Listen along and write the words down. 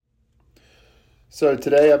So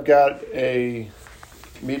today I've got a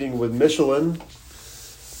meeting with Michelin,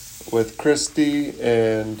 with Christy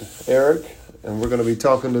and Eric, and we're going to be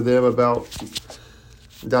talking to them about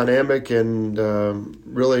dynamic and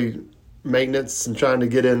really maintenance and trying to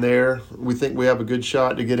get in there. We think we have a good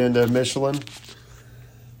shot to get into Michelin.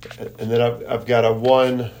 And then I've got a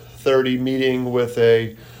 1:30 meeting with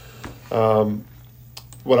a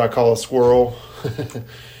what I call a squirrel.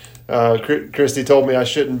 Christy told me I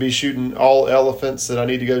shouldn't be shooting all elephants, that I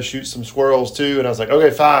need to go shoot some squirrels too. And I was like,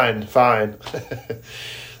 okay, fine.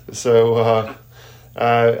 So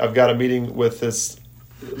I've got a meeting with this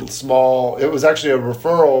small, it was actually a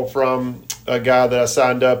referral from a guy that I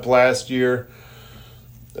signed up last year.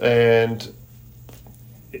 And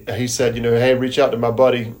he said, hey, reach out to my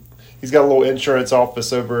buddy. He's got a little insurance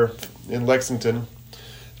office over in Lexington.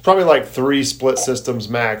 It's probably like 3 split systems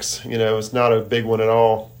max. It's not a big one at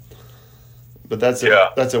all. But that's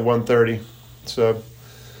at 1:30. So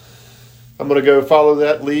I'm going to go follow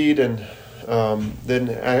that lead, and then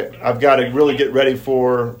I've got to really get ready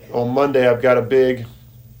for, on Monday, I've got a big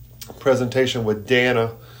presentation with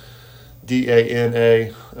Dana,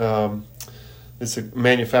 D-A-N-A. It's a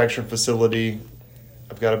manufacturing facility.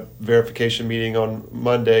 I've got a verification meeting on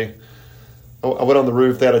Monday. I went on the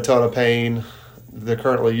roof. They had a ton of pain. They're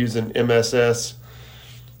currently using MSS,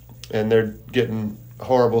 and they're getting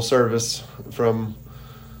horrible service from,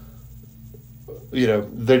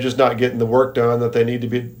 they're just not getting the work done that they need to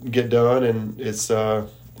get done, and it's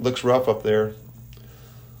looks rough up there.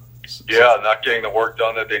 Yeah, not getting the work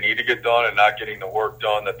done that they need to get done, and not getting the work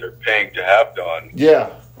done that they're paying to have done. Yeah,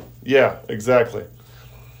 exactly.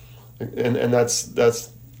 And that's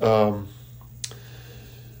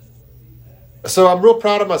so I'm real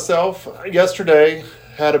proud of myself. Yesterday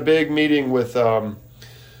had a big meeting with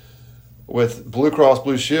Blue Cross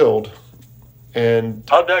Blue Shield. And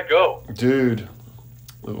how'd that go? Dude,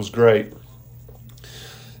 it was great.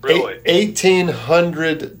 Really?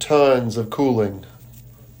 1,800 tons of cooling.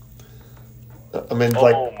 I mean,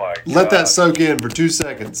 my God. Let that soak in for 2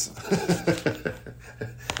 seconds.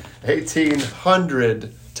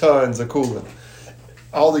 1,800 tons of cooling.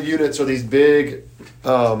 All the units are these big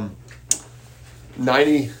 90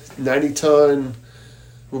 ton.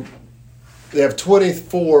 They have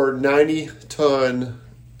 24 90-ton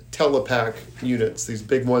telepack units, these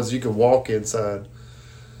big ones you can walk inside.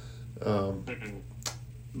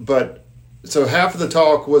 But so half of the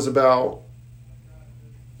talk was about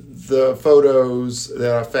the photos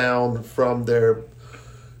that I found from the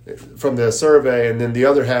survey, and then the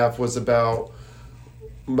other half was about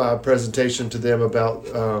my presentation to them about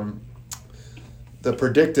the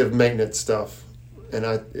predictive maintenance stuff. And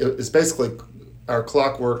it's basically our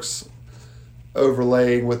Clockworks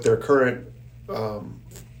overlaying with their current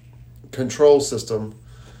control system,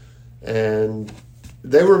 and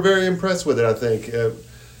they were very impressed with it. I think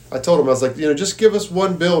I told them, I was like, just give us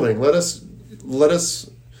one building, let us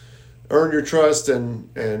earn your trust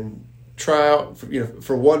and try out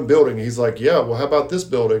for one building. He's like, yeah, well, how about this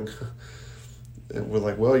building? And we're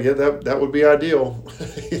like, well, yeah, that would be ideal.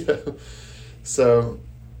 So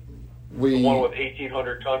the one with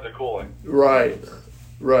 1,800 tons of cooling. Right.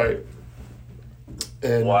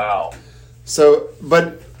 And wow. So,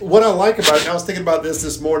 but what I like about it, and I was thinking about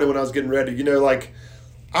this morning when I was getting ready,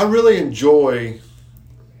 I really enjoy,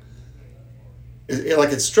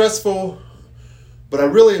 it's stressful, but I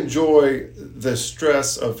really enjoy the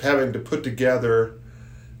stress of having to put together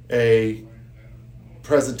a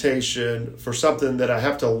presentation for something that I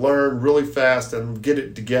have to learn really fast and get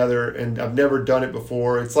it together, and I've never done it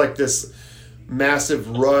before. It's like this massive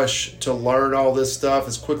rush to learn all this stuff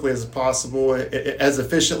as quickly as possible, as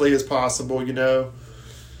efficiently as possible,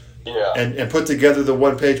 Yeah. And put together the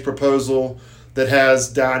 1-page proposal that has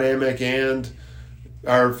dynamic and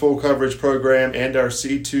our full coverage program and our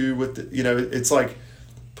C2 with it's like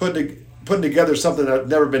putting together something that's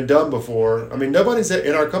never been done before. I mean, nobody's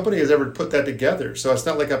in our company has ever put that together, so it's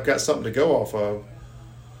not like I've got something to go off of.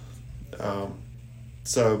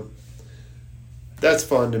 So that's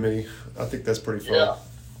fun to me. I think that's pretty fun. Yeah.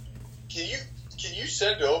 Can you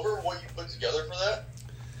send over what you put together for that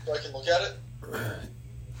so I can look at it?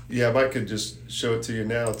 Yeah, I might could just show it to you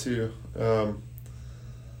now too.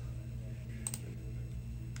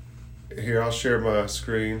 Here, I'll share my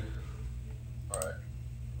screen. All right.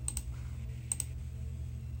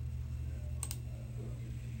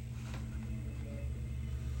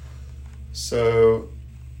 So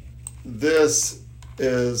this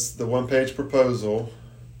is the 1-page proposal.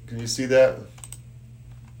 Can you see that?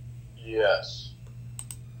 Yes.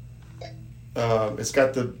 It's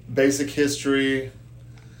got the basic history.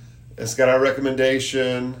 It's got our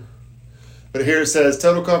recommendation. But here it says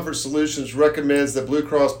Total Comfort Solutions recommends that Blue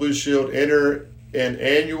Cross Blue Shield enter an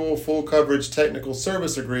annual full coverage technical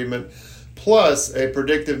service agreement plus a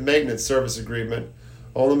predictive maintenance service agreement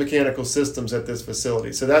on the mechanical systems at this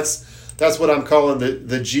facility. So that's what I'm calling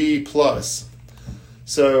the G plus.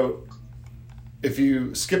 So if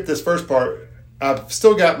you skip this first part, I've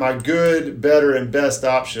still got my good, better, and best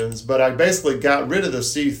options, but I basically got rid of the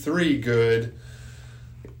C3 good,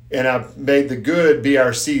 and I made the good be our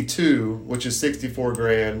C2, which is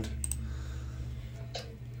 $64,000.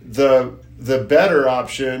 The better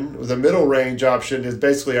option, the middle range option, is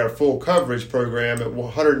basically our full coverage program at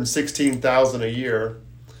 $116,000 a year.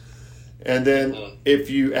 And then if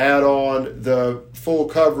you add on the full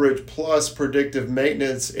coverage plus predictive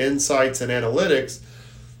maintenance, insights, and analytics,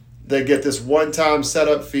 they get this one-time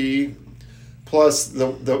setup fee plus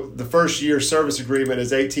the first year service agreement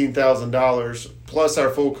is $18,000 plus our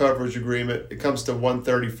full coverage agreement. It comes to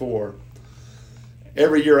 $134,000.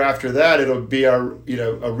 Every year after that, it'll be a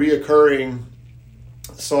reoccurring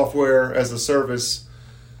software as a service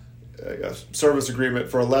agreement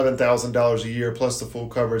for $11,000 a year plus the full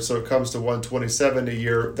coverage. So it comes to $127,000 a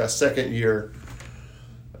year that second year.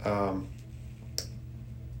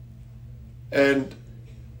 And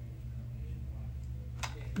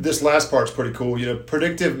this last part's pretty cool.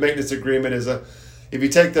 Predictive maintenance agreement is if you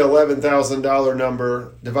take the $11,000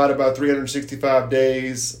 number, divided by 365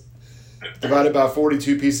 days, divided by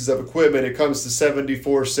 42 pieces of equipment, it comes to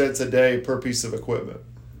 74 cents a day per piece of equipment.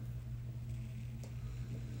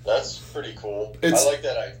 That's pretty cool. I like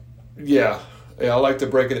that. Yeah, I like to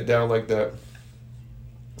breaking it down like that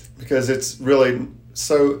because it's really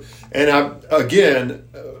so. And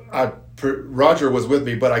Roger was with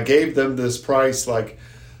me, but I gave them this price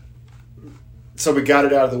so we got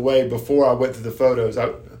it out of the way before I went through the photos.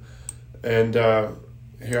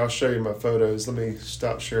 Here, I'll show you my photos. Let me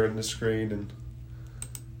stop sharing the screen and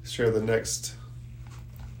share the next.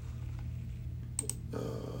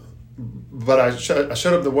 But I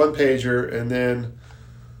showed up the one pager, and then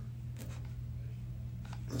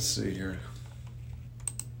let's see here.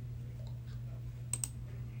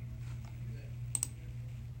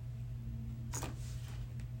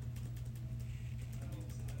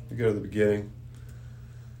 We go to the beginning.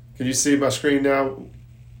 Can you see my screen now?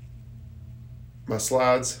 My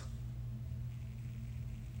slides.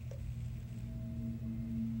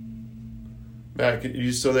 Matt, are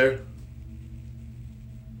you still there?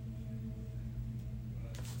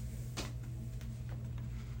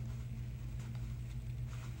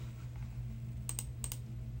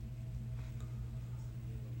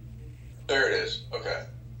 There it is. Okay.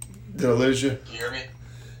 Did I lose you? Can you hear me?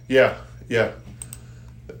 Yeah.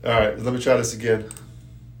 All right, let me try this again.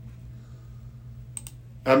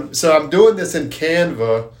 So I'm doing this in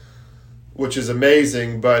Canva, which is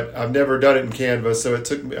amazing, but I've never done it in Canva, so it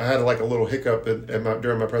took me. I had a little hiccup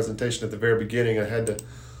during my presentation at the very beginning. I had to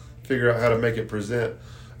figure out how to make it present.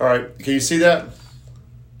 All right, can you see that?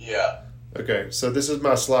 Yeah. Okay, so this is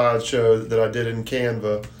my slideshow that I did in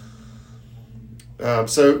Canva.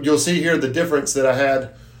 So you'll see here the difference that I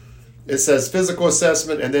had. It says physical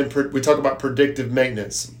assessment, and then we talk about predictive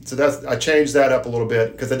maintenance. So I changed that up a little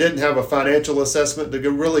bit because I didn't have a financial assessment to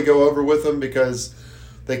really go over with them because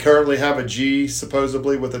they currently have a G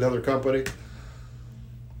supposedly with another company.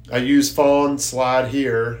 I used Fawn's slide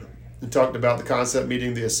here and talked about the concept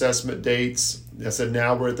meeting, the assessment dates. I said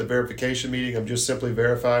now we're at the verification meeting. I'm just simply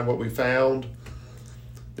verifying what we found.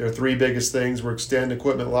 There are three biggest things: we're extend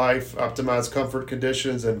equipment life, optimize comfort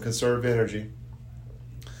conditions, and conserve energy.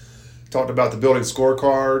 Talked about the building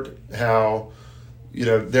scorecard, how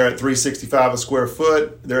they're at 365 a square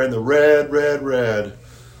foot. They're in the red.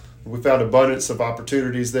 We found abundance of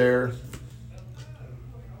opportunities there.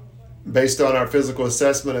 Based on our physical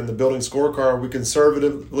assessment and the building scorecard, we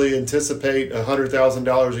conservatively anticipate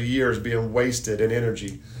 $100,000 a year is being wasted in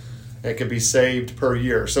energy. It could be saved per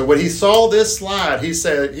year. So when he saw this slide, he's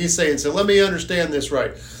saying, so let me understand this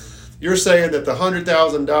right. You're saying that the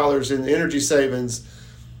 $100,000 in energy savings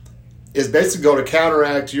is basically going to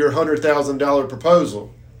counteract your $100,000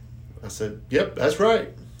 proposal. I said, yep, that's right.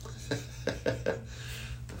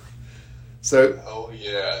 So, oh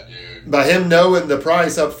yeah, dude. By him knowing the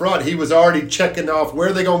price up front, he was already checking off where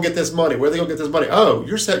are they going to get this money? Oh,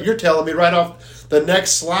 you're telling me right off the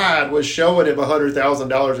next slide was showing him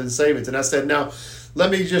 $100,000 in savings. And I said, now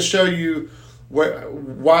let me just show you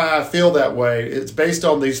why I feel that way. It's based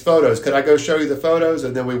on these photos. Could I go show you the photos?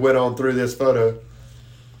 And then we went on through this photo.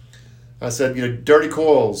 I said, dirty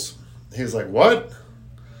coils. He was like, what?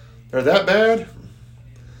 They're that bad?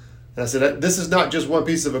 And I said, this is not just one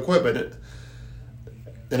piece of equipment.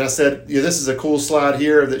 And I said, this is a cool slide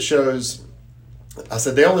here that shows I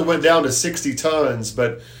said they only went down to 60 tons,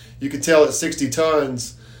 but you could tell at 60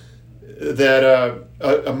 tons that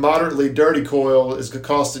a moderately dirty coil is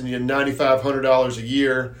costing you $9,500 a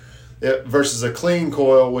year versus a clean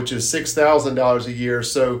coil, which is $6,000 a year.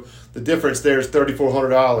 So the difference there is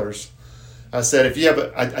 $3,400. I said if you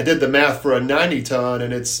have I did the math for a 90 ton,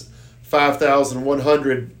 and it's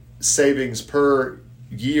 5,100 savings per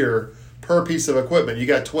year per piece of equipment. You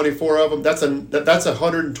got 24 of them. That's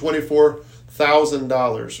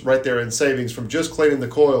 $124,000 right there in savings from just cleaning the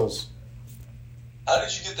coils. How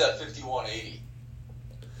did you get that 5180?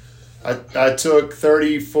 I took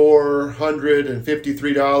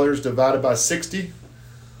 $3,453 divided by 60,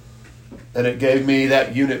 and it gave me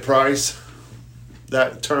that unit price,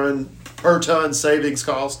 that per ton savings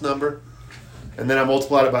cost number, and then I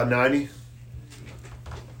multiplied it by 90.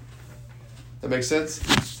 That makes sense?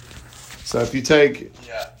 So if you take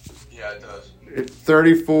Yeah, it does.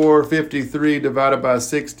 3,453 divided by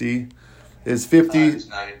 60 is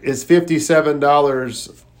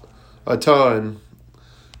 $57 a ton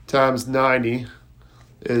times 90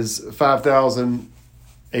 is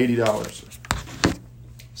 $5,080.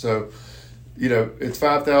 So, it's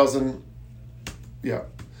 5,000. Yeah.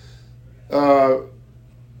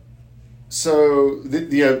 So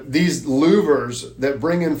these louvers that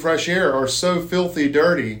bring in fresh air are so filthy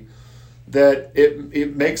dirty that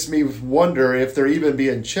it makes me wonder if they're even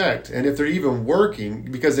being checked and if they're even working.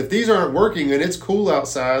 Because if these aren't working and it's cool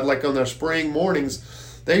outside, like on their spring mornings,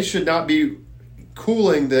 they should not be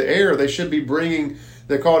cooling the air. They should be bringing,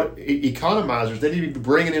 they're called economizers. They need to be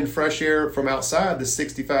bringing in fresh air from outside to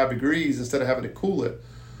 65 degrees instead of having to cool it.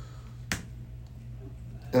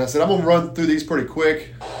 And I said, I'm going to run through these pretty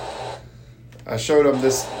quick. I showed them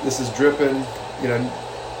this is dripping,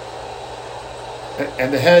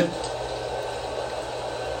 and the head.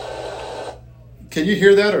 Can you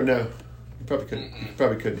hear that or no? You probably couldn't. You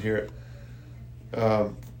probably couldn't hear it.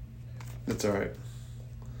 That's all right.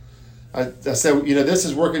 I said, this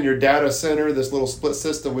is working your data center. This little split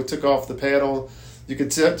system. We took off the panel. You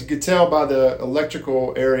could tell by the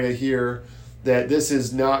electrical area here that this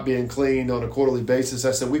is not being cleaned on a quarterly basis.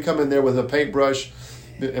 I said we come in there with a paintbrush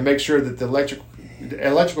and make sure that the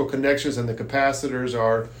electrical connections and the capacitors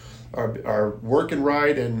are working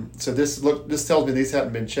right. And so this tells me these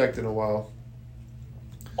haven't been checked in a while.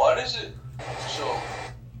 What is it? So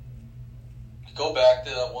go back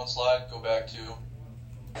to that one slide. Go back to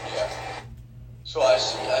So I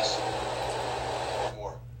see. One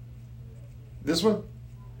more. This one?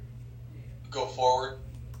 Go forward.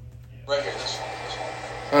 Right here. This one.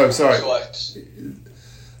 Oh, sorry.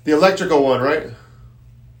 The electrical one, right?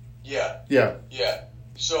 Yeah. Yeah. Yeah.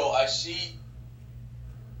 So I see.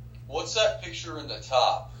 What's that picture in the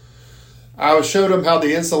top? I showed them how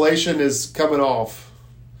the insulation is coming off.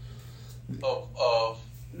 Of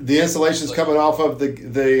the insulation is coming off of the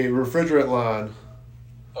refrigerant line.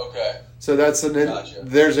 Okay. So that's Gotcha.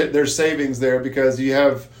 There's savings there because you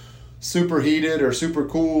have superheated or super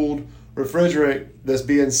cooled refrigerant that's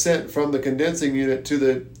being sent from the condensing unit to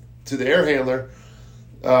the air handler,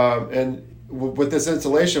 and with this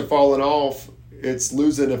insulation falling off, it's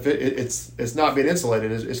losing it's not being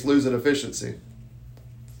insulated. It's losing efficiency.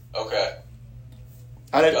 Okay.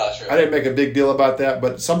 I didn't make a big deal about that,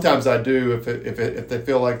 but sometimes I do if they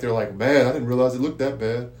feel like they're like, man, I didn't realize it looked that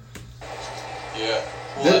bad. Yeah.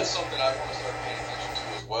 Well, that's something I want to start paying attention to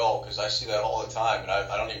as well because I see that all the time, and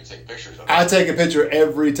I don't even take pictures of it. I take a picture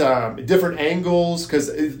every time, different angles,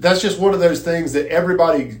 because that's just one of those things that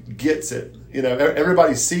everybody gets it.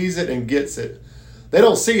 Everybody sees it and gets it. They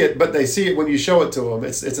don't see it, but they see it when you show it to them.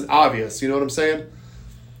 It's an obvious. You know what I'm saying?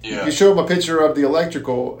 Yeah. You show them a picture of the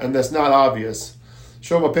electrical, and that's not obvious.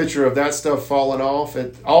 Show them a picture of that stuff falling off.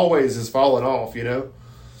 It always is falling off, Yeah.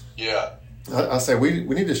 I say we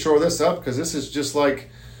need to shore this up because this is just like,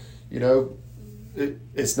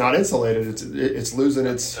 it's not insulated. It's losing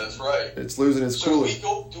its. That's right. It's losing its cooling.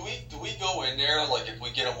 So do we go in there like if we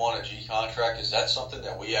get them on a G contract? Is that something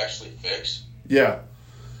that we actually fix? Yeah.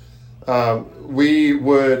 We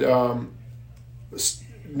would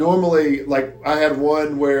normally, like I had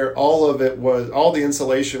one where all the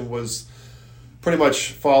insulation was pretty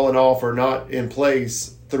much falling off or not in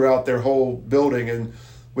place throughout their whole building, and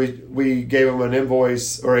we gave them an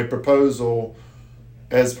invoice or a proposal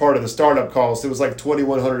as part of the startup cost. It was like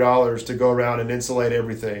 $2,100 to go around and insulate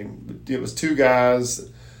everything. It was 2 guys.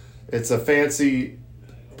 It's a fancy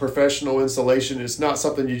professional insulation. It's not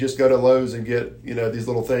something you just go to Lowe's and get, these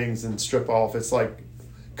little things and strip off. It's like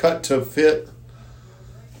cut to fit.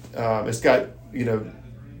 It's got,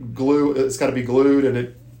 glue. It's got to be glued, and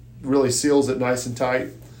it really seals it nice and tight.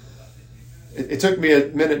 It took me a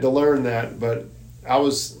minute to learn that, but I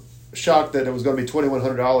was shocked that it was going to be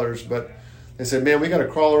 $2,100, but they said, man, we got to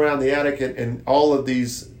crawl around the attic and all of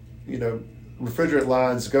these, refrigerant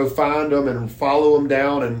lines, go find them and follow them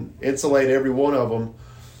down and insulate every one of them.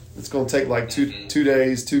 It's going to take like two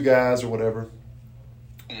days, 2 guys or whatever.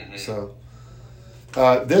 Mm-hmm. So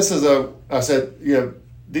this is I said,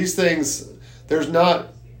 these things, there are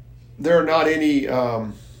not any,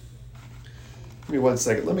 give me 1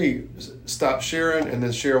 second. Let me stop sharing and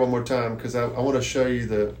then share one more time because I want to show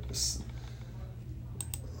you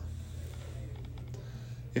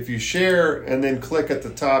if you share and then click at the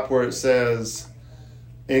top where it says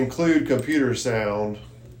include computer sound,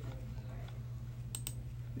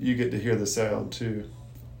 you get to hear the sound too.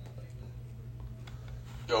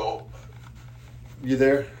 Yo. You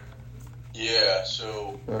there? Yeah,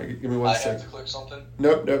 so all right, give me 1 second. I have to click something?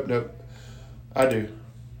 Nope. I do.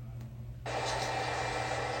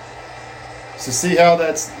 So see how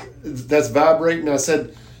that's vibrating? I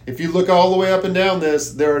said, if you look all the way up and down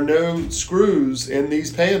this, there are no screws in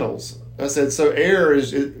these panels. I said, so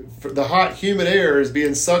the hot, humid air is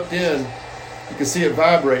being sucked in. You can see it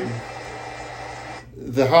vibrating.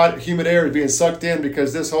 The hot, humid air is being sucked in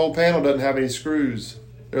because this whole panel doesn't have any screws.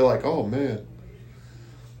 They're like, oh, man.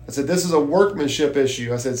 I said, this is a workmanship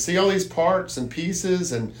issue. I said, see all these parts and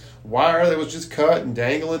pieces and wire that was just cut and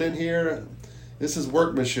dangling in here? This is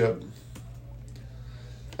workmanship.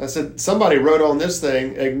 I said, somebody wrote on this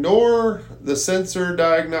thing, ignore the sensor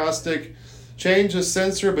diagnostic, change the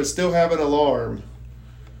sensor, but still have an alarm.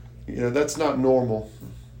 That's not normal.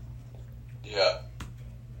 Yeah.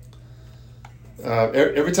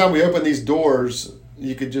 Every time we open these doors,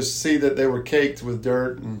 you could just see that they were caked with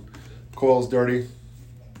dirt and coils dirty.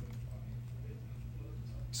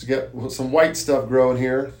 So you got some white stuff growing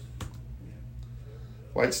here.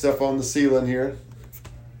 White stuff on the ceiling here.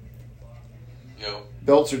 Yep.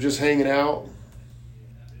 Belts are just hanging out.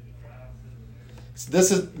 So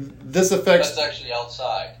this affects. That's actually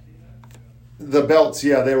outside. The belts,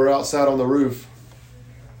 yeah, they were outside on the roof.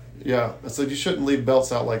 Yeah, so you shouldn't leave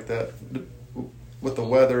belts out like that with the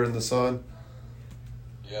weather and the sun.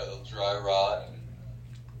 Yeah, they'll dry rot.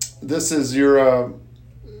 This is your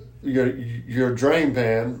drain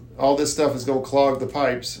pan. All this stuff is going to clog the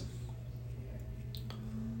pipes.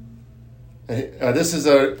 This is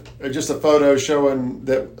just a photo showing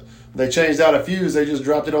that they changed out a fuse. They just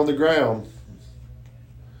dropped it on the ground.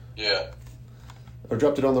 Yeah. Or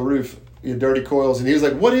dropped it on the roof. Dirty coils. And he was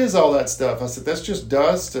like, what is all that stuff? I said, that's just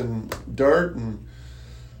dust and dirt and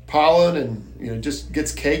pollen and, just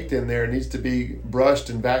gets caked in there. It needs to be brushed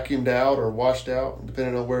and vacuumed out or washed out,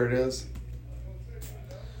 depending on where it is.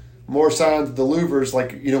 More signs of the louvers,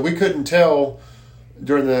 like, we couldn't tell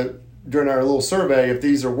during our little survey if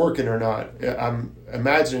these are working or not. I'm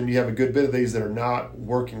imagining you have a good bit of these that are not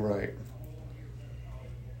working right.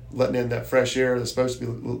 Letting in that fresh air that's supposed to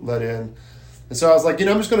be let in. And so I was like,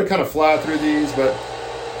 I'm just going to kind of fly through these, but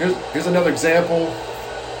here's another example.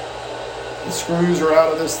 The screws are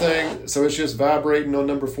out of this thing, so it's just vibrating on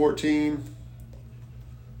number 14.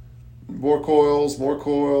 More coils.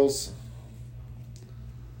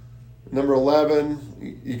 Number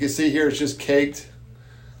 11, you can see here it's just caked.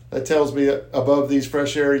 That tells me above these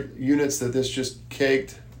fresh air units that this just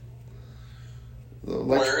caked.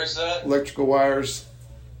 Where is that? Electrical wires.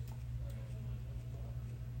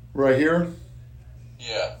 Right here?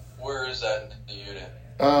 Yeah. Where is that in the unit?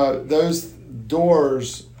 Those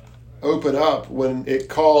doors open up when it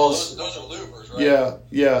calls. Those are louvers, right?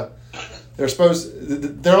 Yeah.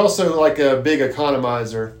 They're also like a big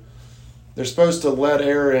economizer. They're supposed to let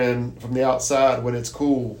air in from the outside when it's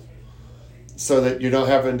cool, so that you're not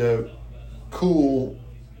having to cool.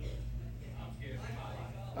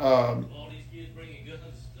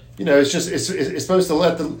 It's supposed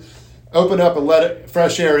to open up and let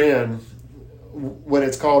fresh air in when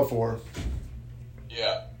it's called for.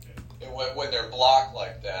 Yeah, and when they're blocked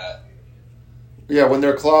like that. Yeah, when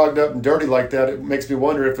they're clogged up and dirty like that, it makes me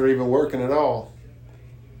wonder if they're even working at all.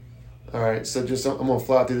 All right, so I'm going to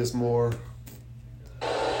fly through this more.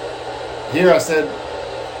 Here I said,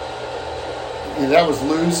 that was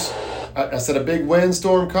loose. I said a big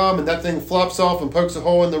windstorm come and that thing flops off and pokes a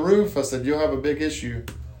hole in the roof. I said, you'll have a big issue.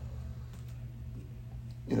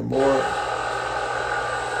 More.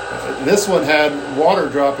 This one had water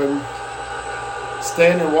dropping,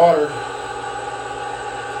 standing water.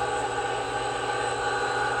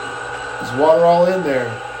 There's water all in there.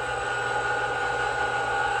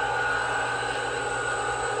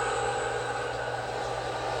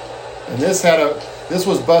 And this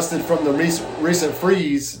was busted from the recent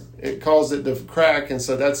freeze. It caused it to crack, and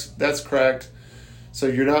so that's cracked. So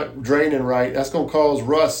you're not draining right. That's going to cause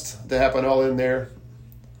rust to happen all in there.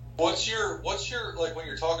 What's your like when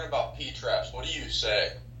you're talking about P-traps? What do you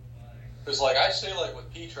say? Because like I say, like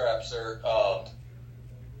with P-traps, they're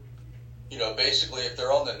basically if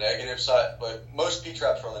they're on the negative side, but most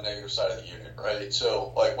P-traps are on the negative side of the unit, right?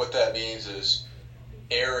 So like what that means is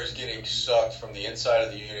air is getting sucked from the inside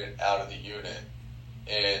of the unit out of the unit,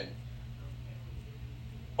 and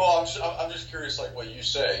well, I'm just curious, like what you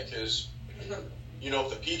say, because if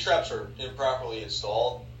the P-traps are improperly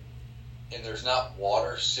installed and there's not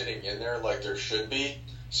water sitting in there like there should be,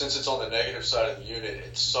 since it's on the negative side of the unit,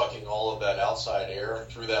 it's sucking all of that outside air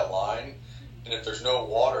through that line. And if there's no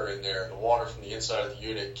water in there, the water from the inside of the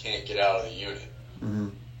unit can't get out of the unit. Mm-hmm.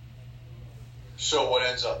 So what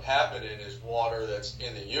ends up happening is water that's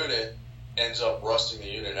in the unit ends up rusting the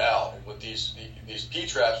unit out. And with these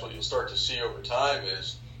P-traps, what you'll start to see over time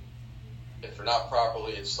is if they're not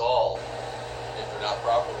properly installed, if they're not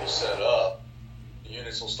properly set up, the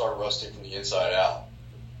units will start rusting from the inside out.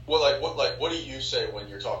 What do you say when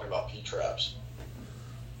you're talking about P-traps?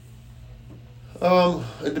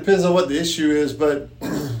 It depends on what the issue is, but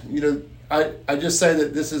I just say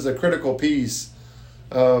that this is a critical piece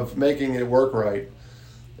of making it work right.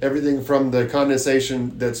 Everything from the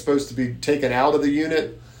condensation that's supposed to be taken out of the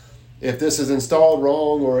unit, if this is installed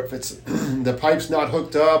wrong, or if it's the pipe's not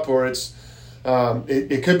hooked up, or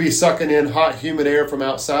it could be sucking in hot, humid air from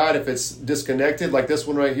outside if it's disconnected, like this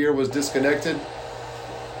one right here was disconnected.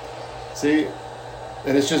 See,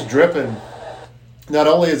 and it's just dripping. Not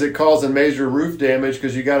only is it causing major roof damage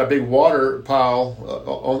because you got a big water pile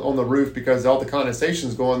on the roof because all the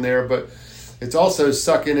condensation's going there, but it's also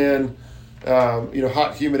sucking in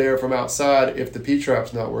hot, humid air from outside if the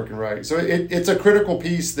P-trap's not working right. So it's a critical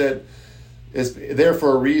piece that is there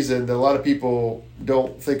for a reason that a lot of people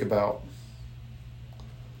don't think about.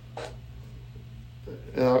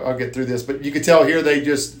 And I'll get through this, but you can tell here they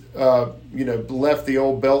just left the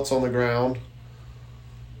old belts on the ground.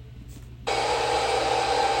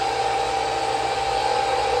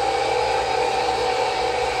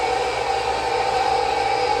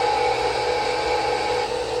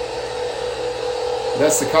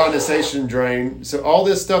 That's the condensation drain. So all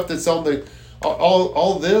this stuff that's on the,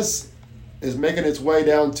 all this is making its way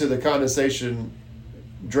down to the condensation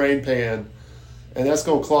drain pan, and that's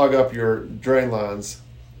going to clog up your drain lines.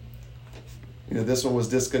 This one was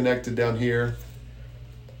disconnected down here.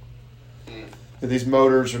 And these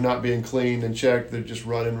motors are not being cleaned and checked. They're just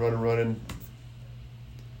running.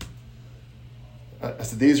 I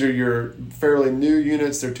said these are your fairly new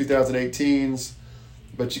units. They're 2018s.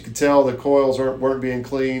 But you could tell the coils weren't being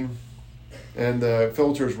cleaned, and the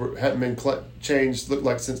filters hadn't been changed, looked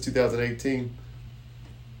like, since 2018.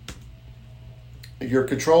 Your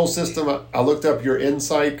control system, I looked up your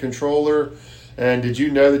Insight controller, and did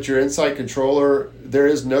you know that your Insight controller, there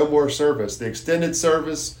is no more service? The extended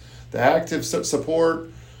service, the active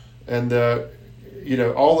support, and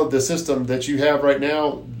all of the system that you have right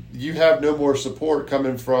now, you have no more support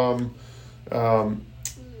coming from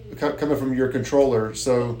your controller.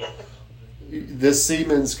 So this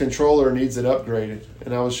Siemens controller needs it upgraded.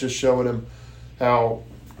 And I was just showing him how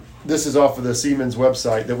this is off of the Siemens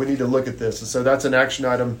website, that we need to look at this. And so that's an action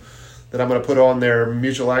item that I'm going to put on their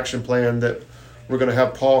mutual action plan, that we're going to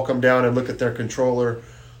have Paul come down and look at their controller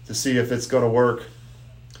to see if it's going to work.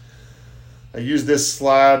 I used this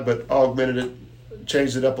slide, but augmented it,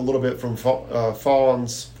 changed it up a little bit from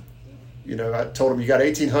Fawn's. I told him you got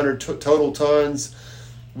 1,800 total tons.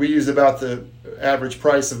 We use about the average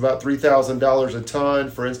price of about $3,000 a ton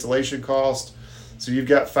for installation cost. So you've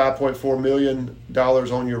got $5.4 million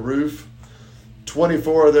on your roof.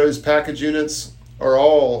 24 of those package units are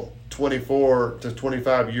all 24 to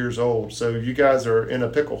 25 years old. So you guys are in a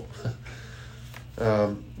pickle.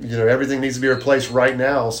 Everything needs to be replaced right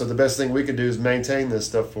now. So the best thing we can do is maintain this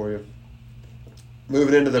stuff for you.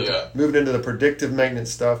 Moving into the predictive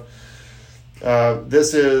maintenance stuff.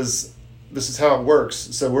 This is how it works.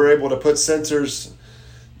 So we're able to put sensors.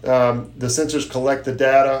 The sensors collect the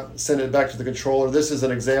data, send it back to the controller. This is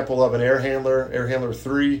an example of an air handler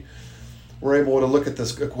 3. We're able to look at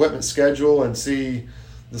this equipment schedule and see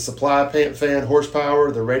the supply fan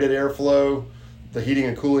horsepower, the rated airflow, the heating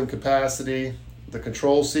and cooling capacity, the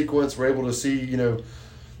control sequence. We're able to see,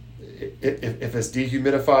 if it's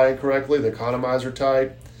dehumidifying correctly, the economizer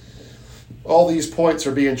type. All these points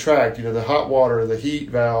are being tracked, the hot water, the heat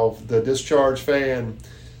valve, the discharge fan,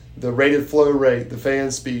 the rated flow rate, the fan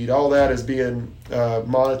speed, all that is being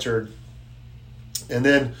monitored. And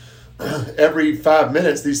then every 5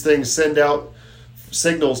 minutes, these things send out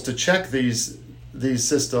signals to check these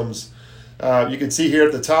systems. You can see here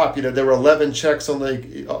at the top, there were 11 checks on the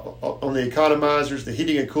economizers, the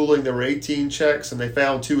heating and cooling. There were 18 checks, and they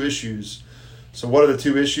found 2 issues. So what are the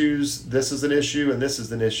 2 issues? This is an issue, and this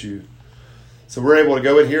is an issue. So we're able to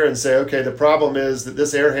go in here and say, okay, the problem is that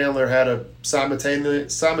this air handler had a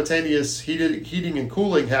simultaneous heating and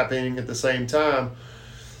cooling happening at the same time.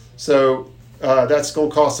 So that's going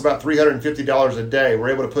to cost about $350 a day.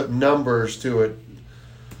 We're able to put numbers to it.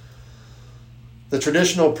 The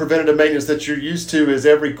traditional preventative maintenance that you're used to is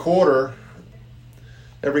every quarter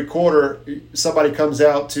somebody comes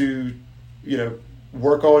out to,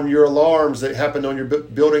 work on your alarms that happened on your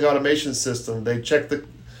building automation system. They check the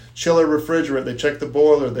chiller refrigerant, they check the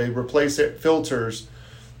boiler, they replace filters.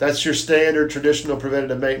 That's your standard traditional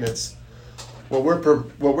preventative maintenance. What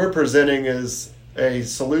we're presenting is a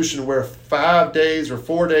solution where 5 days or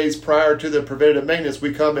 4 days prior to the preventative maintenance,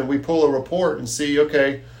 we come and we pull a report and see,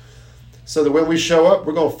 okay, so that when we show up,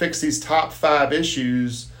 we're going to fix these top 5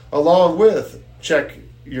 issues along with check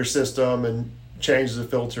your system and change the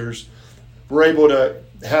filters. We're able to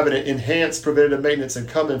have an enhanced preventative maintenance and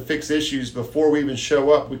come and fix issues before we even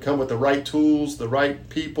show up. We come with the right tools, the right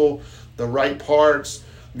people, the right parts,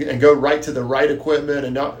 and go right to the right equipment,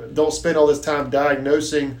 and don't spend all this time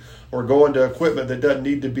diagnosing or going to equipment that doesn't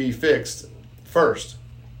need to be fixed first.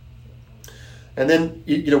 And then,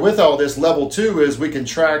 with all this, level 2 is we can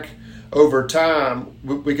track over time.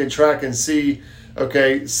 We can track and see,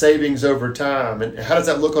 okay, savings over time. And how does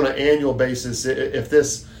that look on an annual basis? If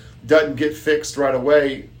this doesn't get fixed right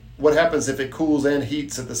away, what happens if it cools and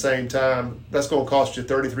heats at the same time? That's going to cost you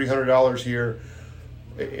 $3,300 here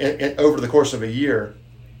over the course of a year.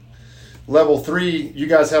 Level 3, you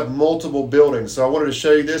guys have multiple buildings. So I wanted to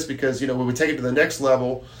show you this because, when we take it to the next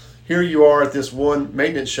level, here you are at this one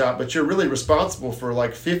maintenance shop, but you're really responsible for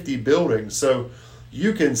like 50 buildings. So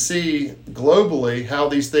you can see globally how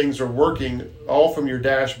these things are working all from your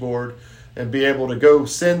dashboard and be able to go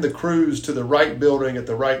send the crews to the right building at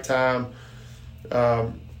the right time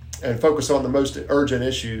and focus on the most urgent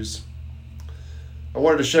issues. I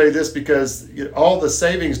wanted to show you this because all the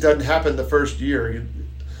savings doesn't happen the first year.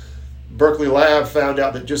 Berkeley Lab found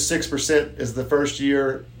out that just 6% is the first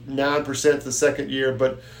year, 9% the second year,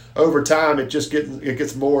 but over time it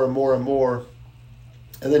gets more and more and more.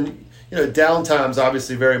 And then downtime is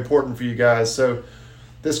obviously very important for you guys. So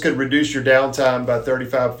this could reduce your downtime by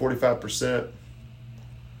 45%.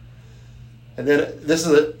 And then this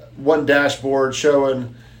is one dashboard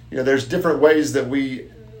showing, there's different ways that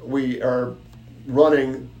we are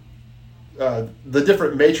running. The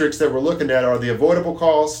different matrix that we're looking at are the avoidable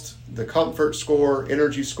cost, the comfort score,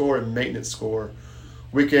 energy score, and maintenance score.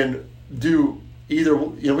 We can do either,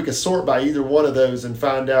 we can sort by either one of those and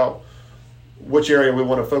find out which area we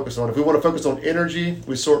want to focus on. If we want to focus on energy,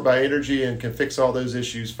 we sort by energy and can fix all those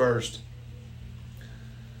issues first.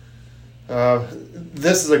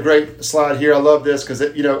 This is a great slide here. I love this because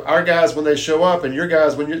our guys, when they show up, and your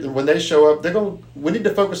guys when they show up, we need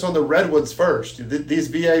to focus on the red ones first. These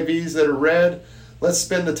VAVs that are red, let's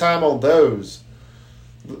spend the time on those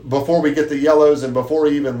before we get the yellows and before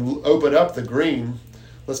we even open up the green.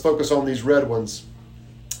 Let's focus on these red ones.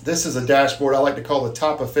 This is a dashboard I like to call the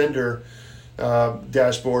top offender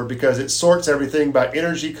dashboard because it sorts everything by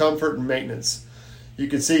energy, comfort, and maintenance. You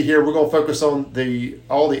can see here we're going to focus on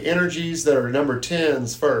all the energies that are number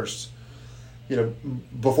 10s first.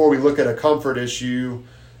 Before we look at a comfort issue,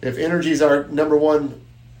 if energy is our number one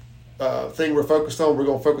thing we're focused on, we're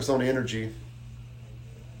going to focus on energy.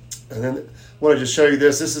 And then I want to just show you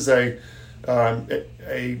this. This is a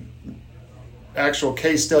actual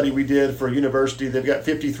case study we did for a university. They've got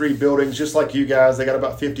 53 buildings, just like you guys. They got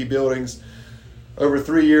about 50 buildings. Over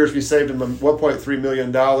 3 years, we saved them $1.3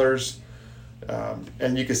 million.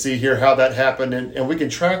 And you can see here how that happened. And we can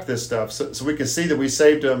track this stuff. So we can see that we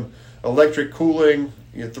saved them electric cooling,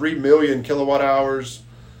 3 million kilowatt hours,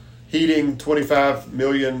 heating, 25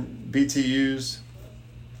 million BTUs.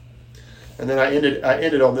 And then I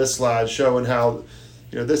ended on this slide showing how,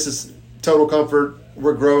 this is Total Comfort.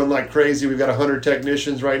 We're growing like crazy. We've got 100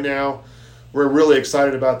 technicians right now. We're really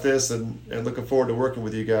excited about this and looking forward to working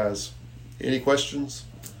with you guys. Any questions?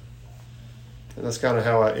 And that's kind of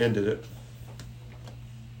how I ended it.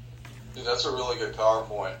 Dude, that's a really good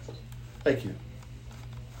PowerPoint. Thank you.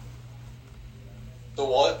 So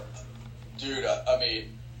what? Dude, I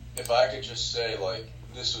mean, if I could just say,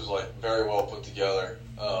 this was, very well put together.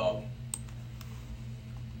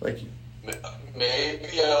 Thank you.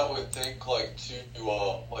 Maybe I would think,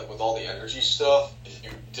 with all the energy stuff, if you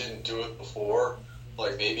didn't do it before,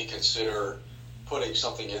 maybe consider putting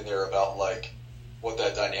something in there about, what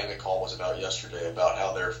that dynamic call was about yesterday, about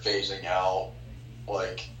how they're phasing out,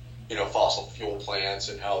 fossil fuel plants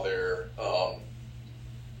and how they're, how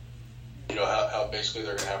basically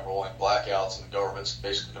they're going to have rolling blackouts and the government's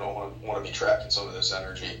basically going to want to be tracking some of this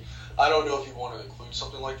energy. I don't know if you want to include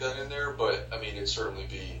something like that in there, but I mean, it'd certainly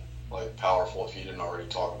be like powerful if you didn't already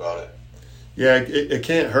talk about it. Yeah, it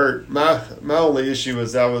can't hurt. My only issue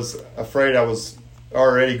is I was afraid I was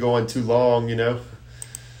already going too long, Yeah.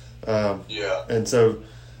 And so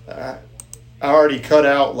I already cut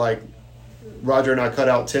out, like Roger and I cut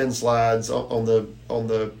out 10 slides on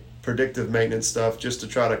the predictive maintenance stuff just to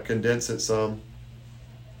try to condense it some.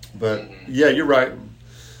 But yeah, you're right.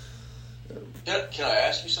 Can I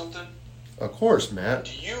ask you something? Of course,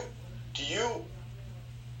 Matt. Do you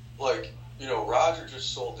like, Roger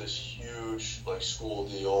just sold this huge like school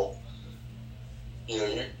deal.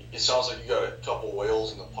 It sounds like you got a couple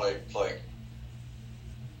whales in the pipe. Like,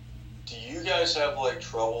 do you guys have like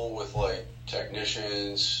trouble with like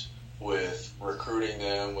technicians, with recruiting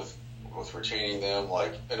them, with retaining them?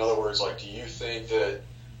 Like, in other words, like, do you think that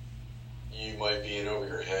you might be in over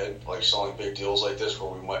your head, like selling big deals like this,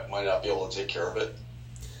 where we might not be able to take care of it?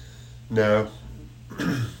 No.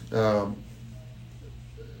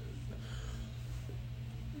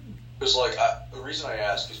 Because the reason I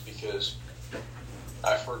ask is because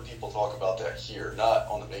I've heard people talk about that here, not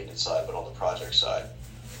on the maintenance side, but on the project side.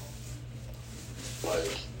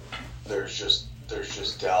 Like, there's just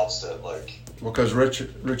doubts that, like... Well, because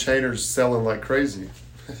Rich Hayner's selling like crazy.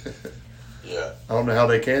 Yeah. I don't know how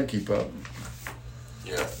they can keep up.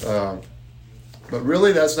 Yeah. But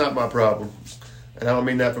really, that's not my problem. And I don't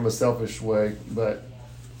mean that from a selfish way, but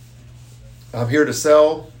I'm here to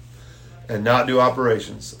sell and not do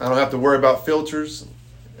operations. I don't have to worry about filters.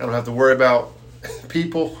 I don't have to worry about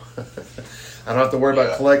people. I don't have to worry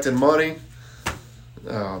about collecting money.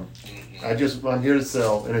 I'm here to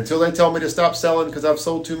sell. And until they tell me to stop selling because I've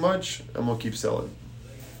sold too much, I'm going to keep selling.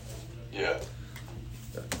 Yeah.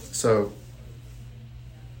 So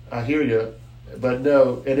I hear you. But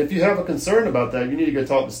no, and if you have a concern about that, you need to go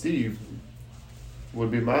talk to Steve, would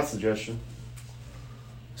be my suggestion.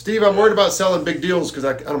 Steve, I'm worried about selling big deals because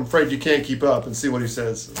I'm afraid you can't keep up, and see what he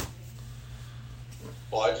says.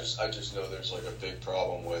 Well, I just know there's like a big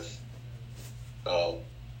problem with,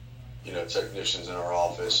 technicians in our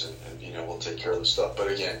office and being able to take care of the stuff. But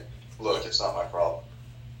again, look, it's not my problem.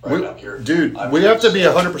 Right? I'm here. Dude, we have to be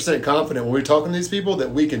 100% confident when we're talking to these people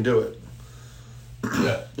that we can do it.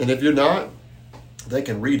 Yeah. And if you're not, they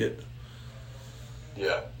can read it.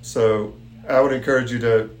 Yeah. So I would encourage you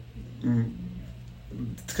to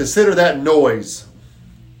consider that noise.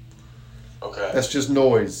 Okay. That's just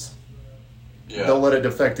noise. Yeah. Don't let it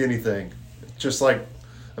affect anything. Just like,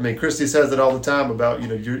 Christy says it all the time about,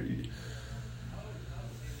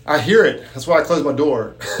 I hear it. That's why I close my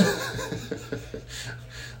door.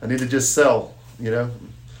 I need to just sell, Yeah.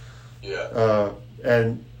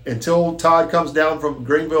 And until Todd comes down from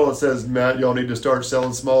Greenville and says, Matt, y'all need to start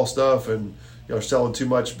selling small stuff and y'all are selling too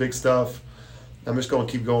much big stuff, I'm just going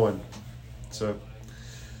to keep going. So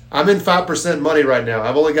I'm in 5% money right now.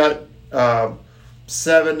 I've only got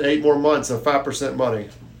 7-8 more months of 5% money.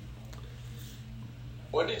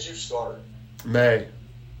 When did you start? May.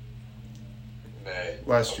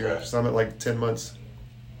 Last Okay. year. So I'm at like 10 months.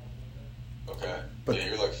 Okay. But, yeah,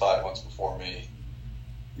 you're like 5 months before me.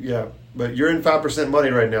 Yeah, but you're in 5% money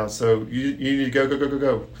right now, so you need to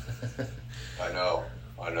go. I know.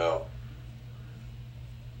 I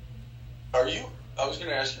was going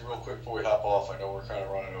to ask you real quick before we hop off. I know we're kind of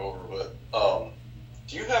running over, but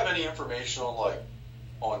do you have any information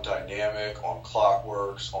on Dynamic, on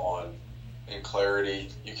Clockworks, in Clarity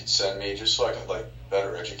you could send me just so I could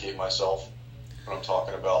better educate myself when I'm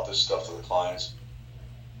talking about this stuff to the clients?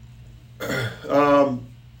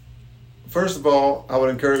 First of all, I would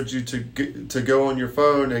encourage you to go on your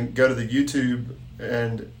phone and go to the YouTube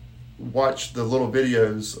and watch the little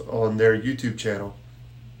videos on their YouTube channel.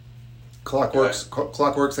 Clockworks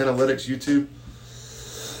Analytics YouTube.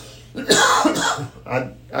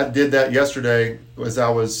 I did that yesterday as I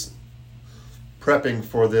was prepping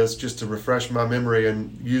for this, just to refresh my memory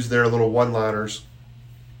and use their little one-liners.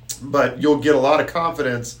 But you'll get a lot of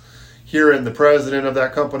confidence hearing the president of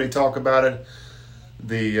that company talk about it,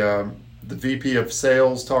 the VP of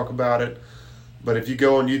sales talk about it. But if you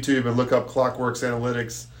go on YouTube and look up Clockworks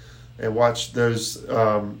Analytics and watch those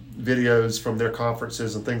videos from their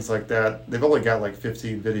conferences and things like that, they've only got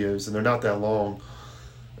 15 videos and they're not that long.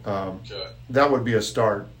 That would be a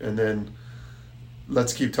start. And then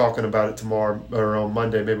let's keep talking about it tomorrow or on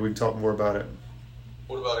Monday. Maybe we can talk more about it.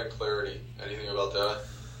 What about in Clarity? Anything about that?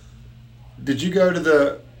 Did you go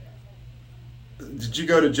to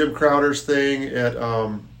Jim Crowder's thing at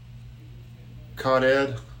Con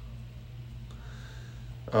Ed?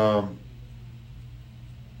 I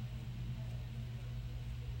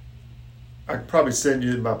could probably send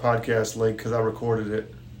you my podcast link because I recorded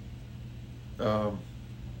it.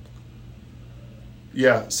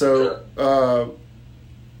 Yeah, so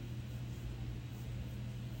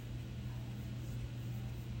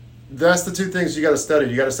that's the two things you got to study.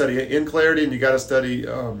 You got to study InClarity and you got to study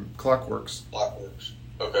Clockworks. Clockworks.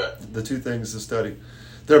 Okay. The two things to study.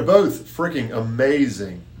 They're both freaking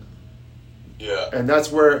amazing. Yeah. And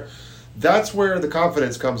that's where the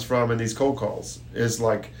confidence comes from in these cold calls. Is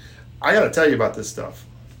like, I got to tell you about this stuff.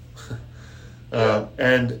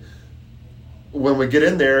 And when we get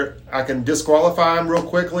in there, I can disqualify them real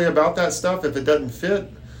quickly about that stuff if it doesn't fit,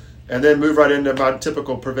 and then move right into my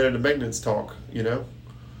typical preventative maintenance talk, you know.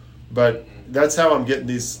 But that's how I'm getting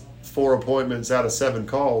these 4 appointments out of 7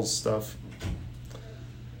 calls stuff.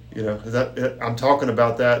 You know, I'm talking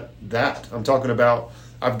about that. I'm talking about,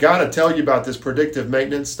 I've got to tell you about this predictive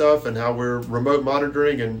maintenance stuff and how we're remote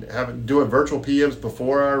monitoring and doing virtual PMs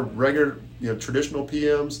before our regular, traditional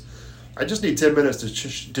PMs. I just need 10 minutes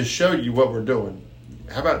to show you what we're doing.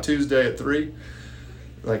 How about Tuesday at 3?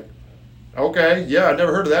 Like, okay, yeah, I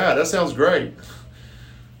never heard of that. That sounds great.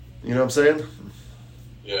 You know what I'm saying?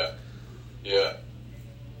 Yeah.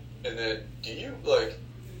 And then, do you,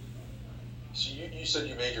 so you said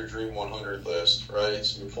you made your Dream 100 list, right?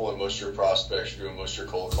 So you're pulling most of your prospects, you're doing most of your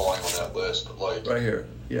cold calling on that list, but right here,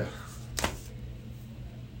 yeah.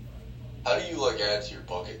 How do you, add to your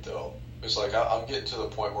bucket, though? It's I'm getting to the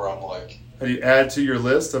point where I'm like... How do you add to your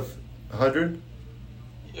list of 100?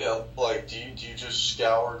 Yeah, do you just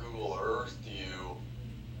scour Google Earth? Do you...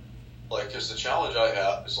 because the challenge I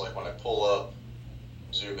have is, when I pull up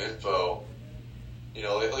Zoom Info,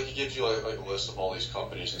 it gives you, a list of all these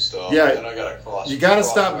companies and stuff. Yeah. And then I got to cross... You got to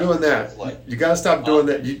stop doing that. You got to stop doing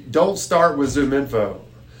that. You don't start with Zoom Info.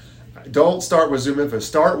 Don't start with Zoom Info.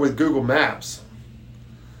 Start with Google Maps.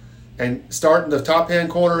 And start in the top-hand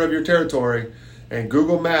corner of your territory and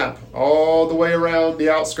Google Map all the way around the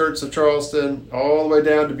outskirts of Charleston, all the way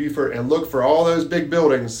down to Beaufort, and look for all those big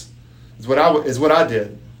buildings. Is what I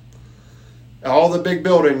did. All the big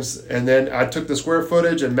buildings, and then I took the square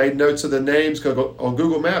footage and made notes of the names. Cause on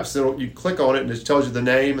Google Maps, you click on it and it tells you the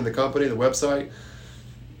name and the company, the website.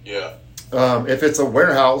 Yeah. If it's a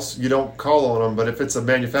warehouse, you don't call on them, but if it's a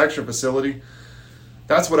manufacturing facility,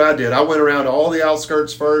 that's what I did. I went around all the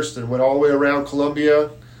outskirts first and went all the way around Columbia,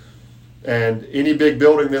 and any big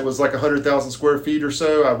building that was 100,000 square feet or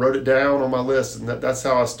so, I wrote it down on my list, and that's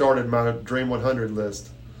how I started my Dream 100 list.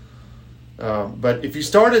 But if you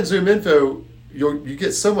start in Zoom Info, you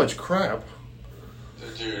get so much crap.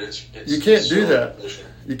 Dude, you can't do that.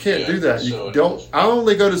 You can't do that. You don't. I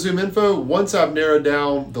only go to Zoom Info once I've narrowed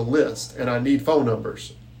down the list and I need phone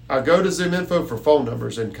numbers. I go to Zoom Info for phone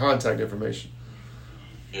numbers and contact information.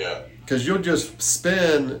 Yeah. Because you'll just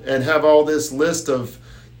spin and have all this list of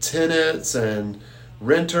tenants and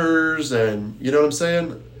renters, and you know what I'm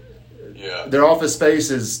saying? Yeah. Their office space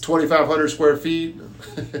is 2,500 square feet.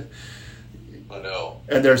 I know.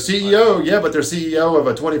 And their CEO, but their CEO of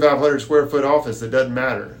a 2,500 square foot office, that doesn't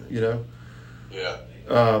matter, Yeah.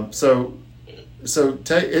 So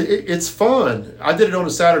it's fun. I did it on a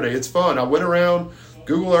Saturday. It's fun. I went around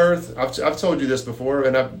Google Earth. I've told you this before,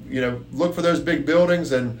 and I look for those big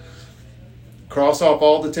buildings and cross off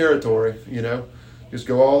all the territory. Just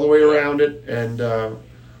go all the way around it, and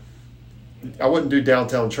I wouldn't do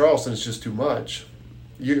downtown Charleston. It's just too much.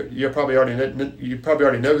 You probably already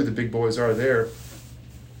know who the big boys are there.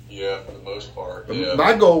 Yeah, for the most part. Yeah.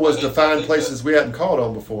 My goal was to find places we hadn't called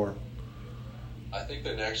on before. I think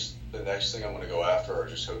the next thing I'm going to go after are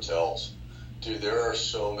just hotels. Dude, there are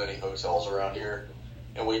so many hotels around here,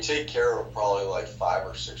 and we take care of probably 5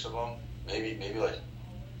 or 6 of them, maybe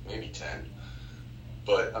 10.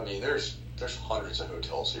 But I mean, there's hundreds of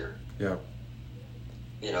hotels here. Yeah.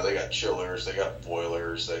 They got chillers, they got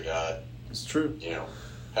boilers, they got. It's true.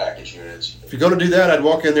 Package units. If you're going to do that, I'd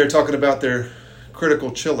walk in there talking about their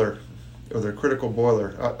critical chiller or their critical boiler,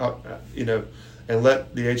 and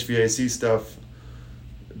let the HVAC stuff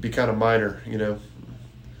be kind of minor,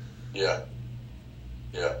 Yeah.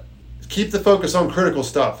 Yeah. Keep the focus on critical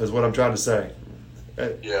stuff is what I'm trying to say.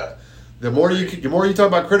 Yeah. The more you talk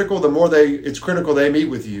about critical, the more it's critical they meet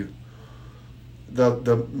with you.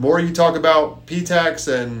 The more you talk about PTAX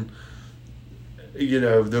and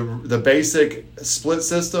the basic split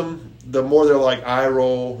system, the more they're like eye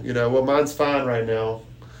roll. Well, mine's fine right now.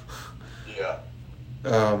 Yeah.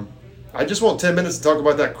 I just want 10 minutes to talk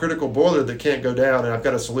about that critical boiler that can't go down, and I've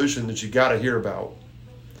got a solution that you got to hear about.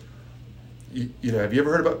 Have you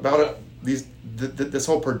ever heard about it? This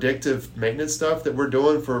whole predictive maintenance stuff that we're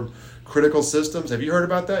doing for critical systems. Have you heard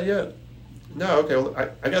about that yet? No. Okay. Well,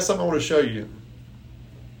 I got something I want to show you.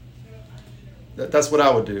 That's what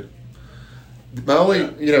I would do. My only,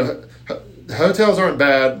 hotels aren't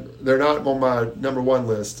bad. They're not on my number one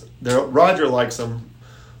list. Roger likes them,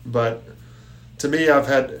 but to me, I've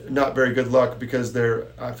had not very good luck because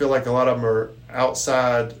I feel like a lot of them are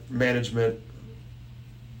outside management.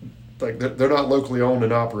 Like they're not locally owned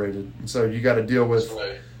and operated, and so you got to deal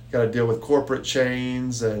with corporate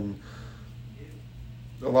chains and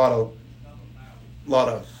a lot of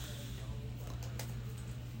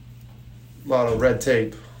red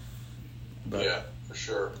tape. But yeah, for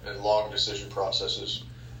sure, and long decision processes.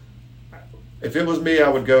 If it was me, I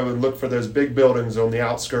would go and look for those big buildings on the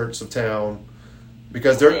outskirts of town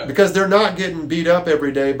because they're not getting beat up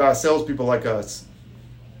every day by salespeople like us.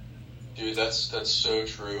 Dude, that's so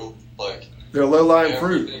true. Like they're low-lying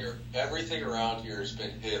fruit. Everything around here has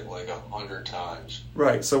been hit like 100 times.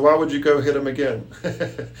 Right. So why would you go hit them again?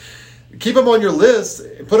 Keep them on your list.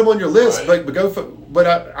 Put them on your list. Right. But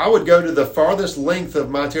I would go to the farthest length of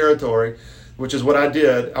my territory, which is what I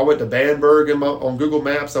did. I went to Bamberg on Google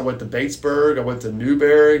Maps. I went to Batesburg. I went to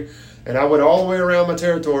Newberry. And I went all the way around my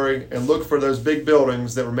territory and looked for those big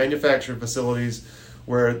buildings that were manufacturing facilities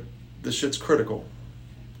where the shit's critical.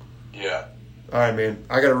 Yeah. All right, man.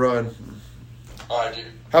 I got to run. All right, dude.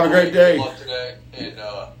 Have a great day. Good luck today, and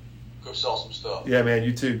go sell some stuff. Yeah, man.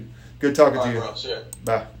 You too. Good talking to you. Bro, see ya.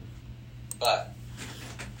 Bye. Bye.